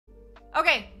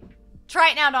Okay.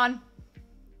 Try it now, Dawn.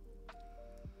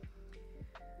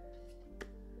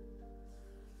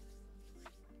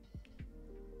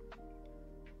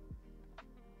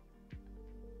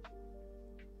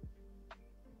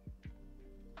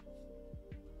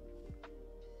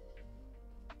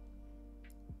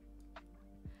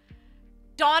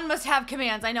 Dawn must have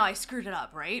commands. I know, I screwed it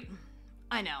up, right?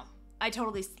 I know. I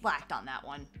totally slacked on that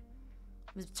one.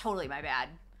 It was totally my bad.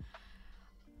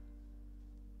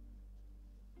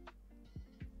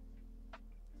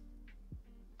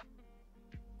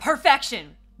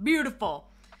 Perfection. Beautiful.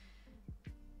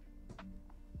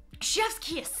 Chef's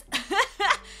kiss.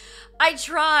 I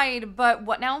tried, but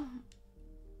what now?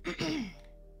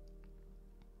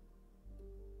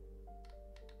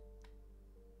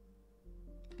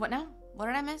 What now? What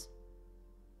did I miss?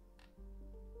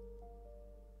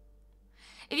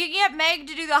 If you can get Meg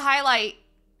to do the highlight,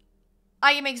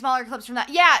 I can make smaller clips from that.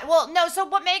 Yeah, well, no, so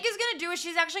what Meg is going to do is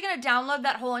she's actually going to download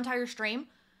that whole entire stream.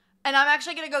 And I'm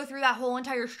actually going to go through that whole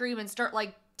entire stream and start,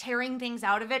 like, tearing things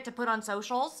out of it to put on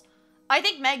socials. I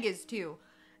think Meg is, too.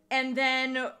 And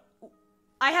then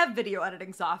I have video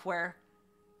editing software.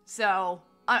 So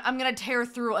I'm going to tear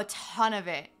through a ton of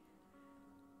it.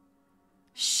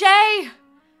 Shay!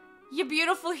 You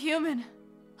beautiful human.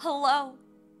 Hello.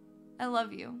 I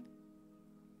love you.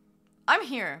 I'm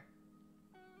here.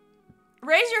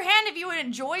 Raise your hand if you would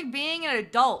enjoy being an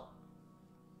adult.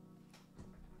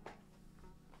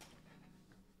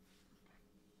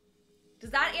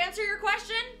 Does that answer your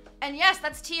question? And yes,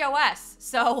 that's TOS.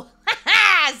 So,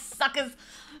 suckers.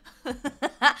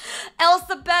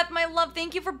 Elsabeth, my love,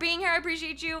 thank you for being here. I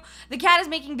appreciate you. The cat is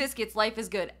making biscuits. Life is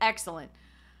good. Excellent.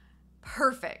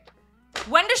 Perfect.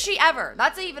 When does she ever?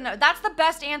 That's the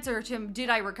best answer to did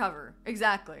I recover?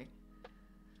 Exactly.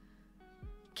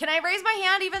 Can I raise my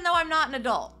hand even though I'm not an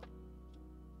adult?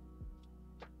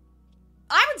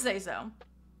 I would say so.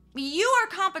 You are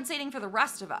compensating for the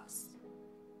rest of us.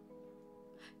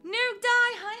 Nuke Die,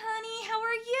 hi honey, how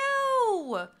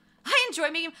are you? I enjoy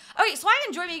making, okay, so I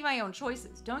enjoy making my own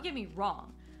choices. Don't get me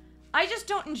wrong. I just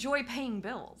don't enjoy paying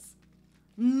bills.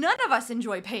 None of us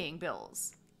enjoy paying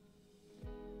bills.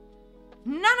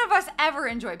 None of us ever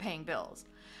enjoy paying bills.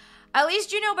 At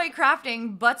least you know by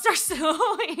crafting, butts are so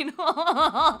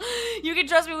anal. You can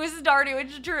trust me with Stardew,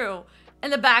 it's true.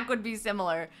 And the back would be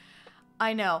similar.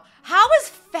 I know. How is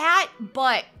fat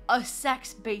butt a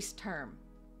sex-based term?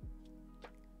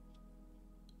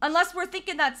 Unless we're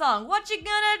thinking that song. What you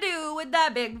gonna do with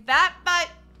that big fat butt?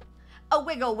 A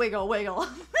wiggle, wiggle, wiggle.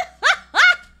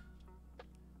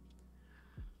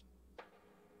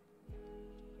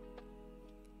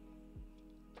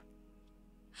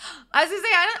 I was gonna say,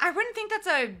 I wouldn't think that's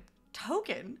a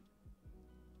token.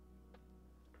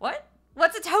 What?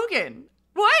 What's a token?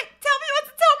 What? Tell me what's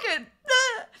a token.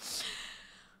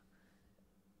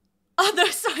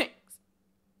 Other songs.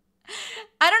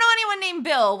 I don't know anyone named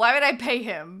Bill. Why would I pay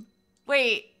him?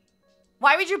 Wait,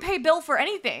 why would you pay Bill for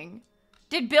anything?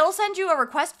 Did Bill send you a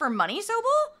request for money,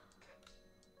 Sobel?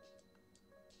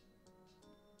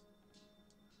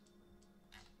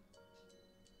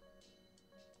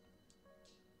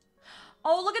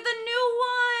 Oh, look at the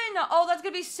new one. Oh, that's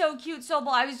gonna be so cute, Sobel.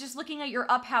 I was just looking at your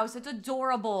up house. It's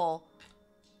adorable.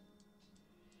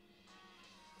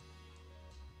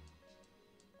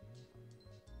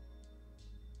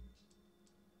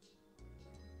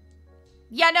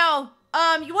 Yeah, no.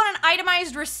 You want an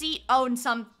itemized receipt? Oh, and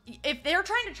if they're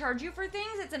trying to charge you for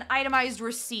things, it's an itemized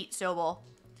receipt, Sobel.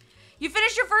 You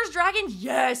finished your first dragon?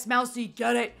 Yes, Mousy,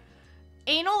 get it.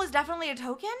 Anal is definitely a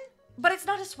token, but it's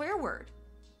not a swear word.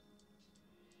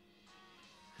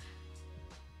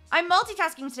 I'm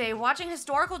multitasking today, watching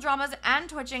historical dramas and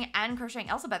twitching and crocheting.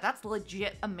 Elsabeth, that's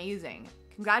legit amazing.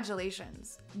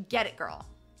 Congratulations. Get it, girl.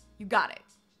 You got it.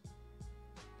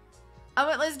 I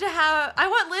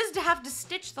want Liz to have to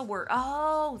stitch the word.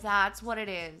 Oh, that's what it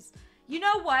is. You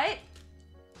know what?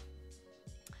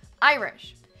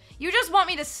 Irish. You just want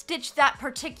me to stitch that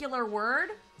particular word?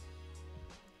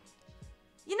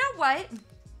 You know what?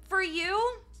 For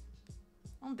you,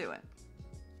 I'll do it.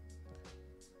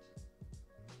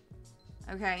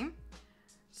 Okay.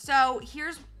 So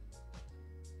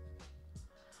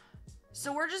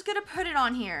we're just gonna put it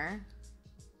on here.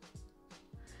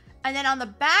 And then on the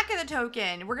back of the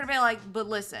token, we're going to be like, but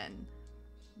listen,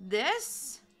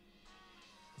 this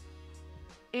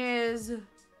is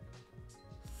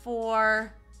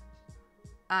for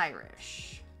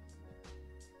Irish.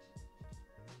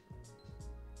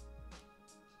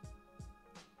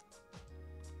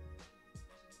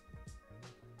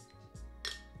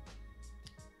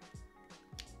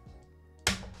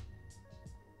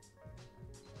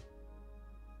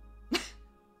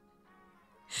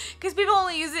 Because people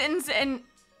only use it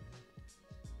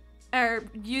or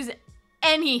use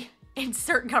any in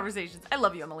certain conversations. I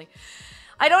love you, Emily.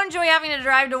 I don't enjoy having to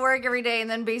drive to work every day and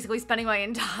then basically spending my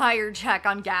entire check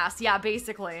on gas. Yeah,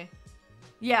 basically.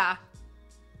 Yeah,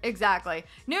 exactly.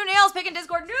 New nails pick in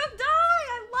Discord. Noob die!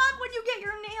 I love when you get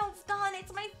your nails done.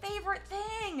 It's my favorite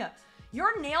thing.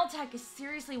 Your nail tech is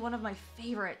seriously one of my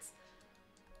favorites.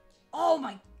 Oh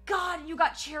my God, you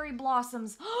got cherry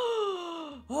blossoms.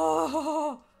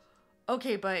 Oh.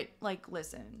 Okay, but like,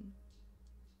 listen.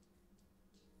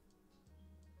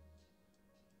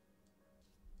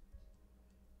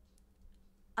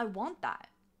 I want that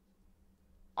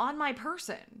on my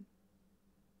person.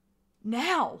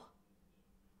 Now.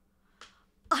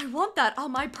 I want that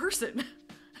on my person.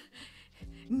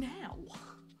 Now.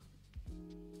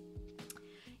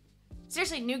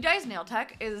 Seriously, Noob Die's nail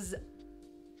tech is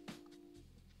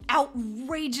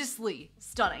outrageously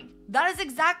stunning. That is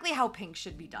exactly how pink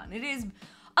should be done. It is,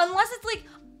 unless it's like,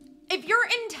 if you're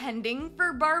intending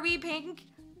for Barbie pink,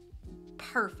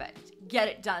 perfect. Get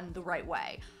it done the right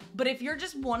way. But if you're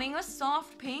just wanting a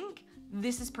soft pink,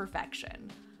 this is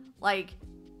perfection. Like,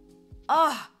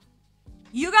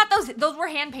 you got those were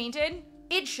hand painted.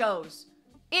 It shows.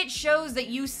 It shows that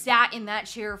you sat in that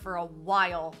chair for a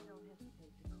while.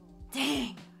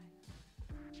 Dang.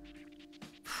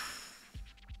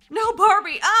 No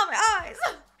Barbie. Oh, my eyes.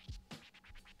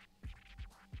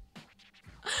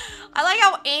 I like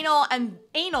how anal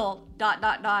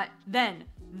then.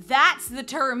 That's the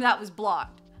term that was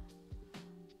blocked.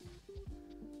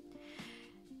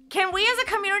 Can we as a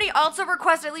community also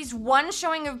request at least one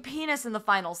showing of penis in the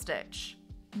final stitch?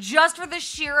 Just for the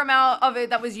sheer amount of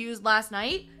it that was used last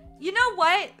night? You know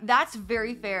what? That's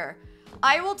very fair.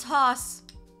 I will toss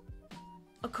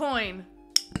a coin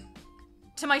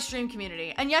to my stream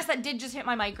community. And yes, that did just hit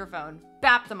my microphone.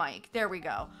 Bap the mic. There we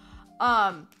go.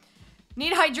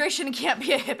 Need hydration and can't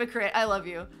be a hypocrite. I love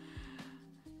you.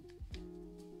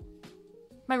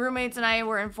 My roommates and I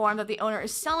were informed that the owner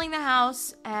is selling the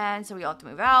house, and so we all have to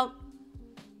move out.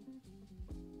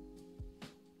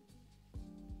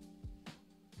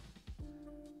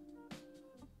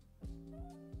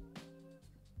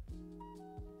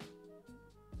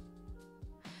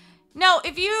 No,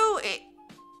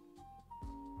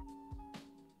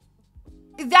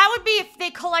 that would be if they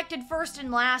collected first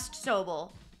and last,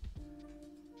 Sobel.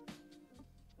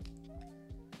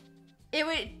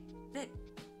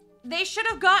 They should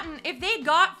have gotten, if they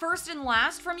got first and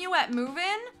last from you at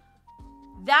move-in,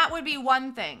 that would be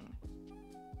one thing.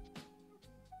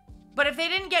 But if they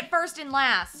didn't get first and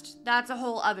last, that's a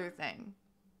whole other thing.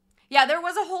 Yeah, there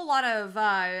was a whole lot of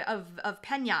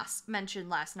peñas mentioned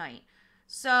last night.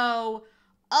 So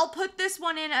I'll put this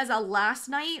one in as a last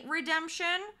night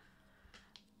redemption.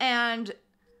 And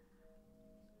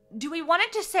do we want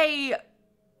it to say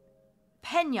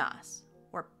peñas?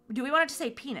 Or do we want it to say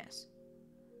penis?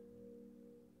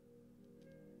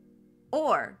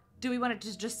 Or do we want it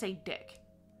to just say dick?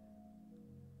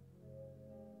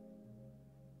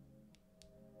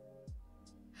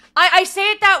 I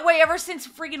say it that way ever since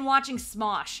freaking watching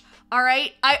Smosh. All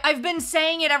right, I've been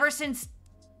saying it ever since.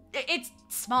 It's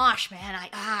Smosh, man.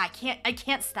 I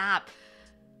can't stop.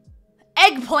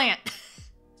 Eggplant.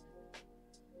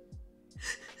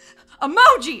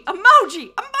 Emoji.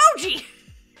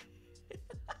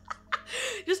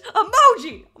 Just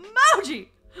emoji.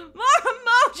 More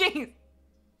emojis.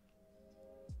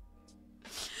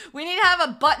 We need to have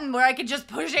a button where I could just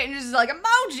push it and just like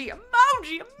emoji, and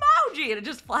it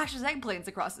just flashes eggplants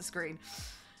across the screen.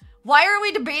 Why are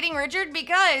we debating Richard?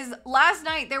 Because last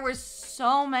night there were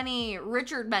so many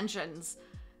Richard mentions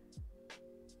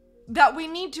that we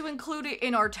need to include it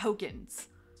in our tokens.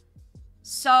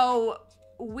 So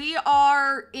we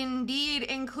are indeed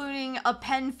including a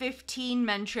Pen 15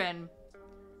 mention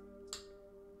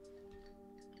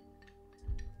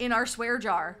in our swear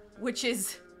jar, which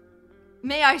is,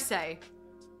 may I say,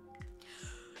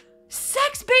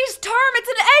 sex-based term. It's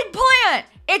an eggplant.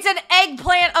 It's an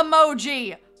eggplant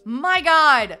emoji. My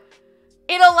God.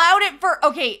 It allowed it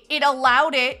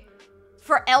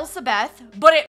for Elsabeth, but it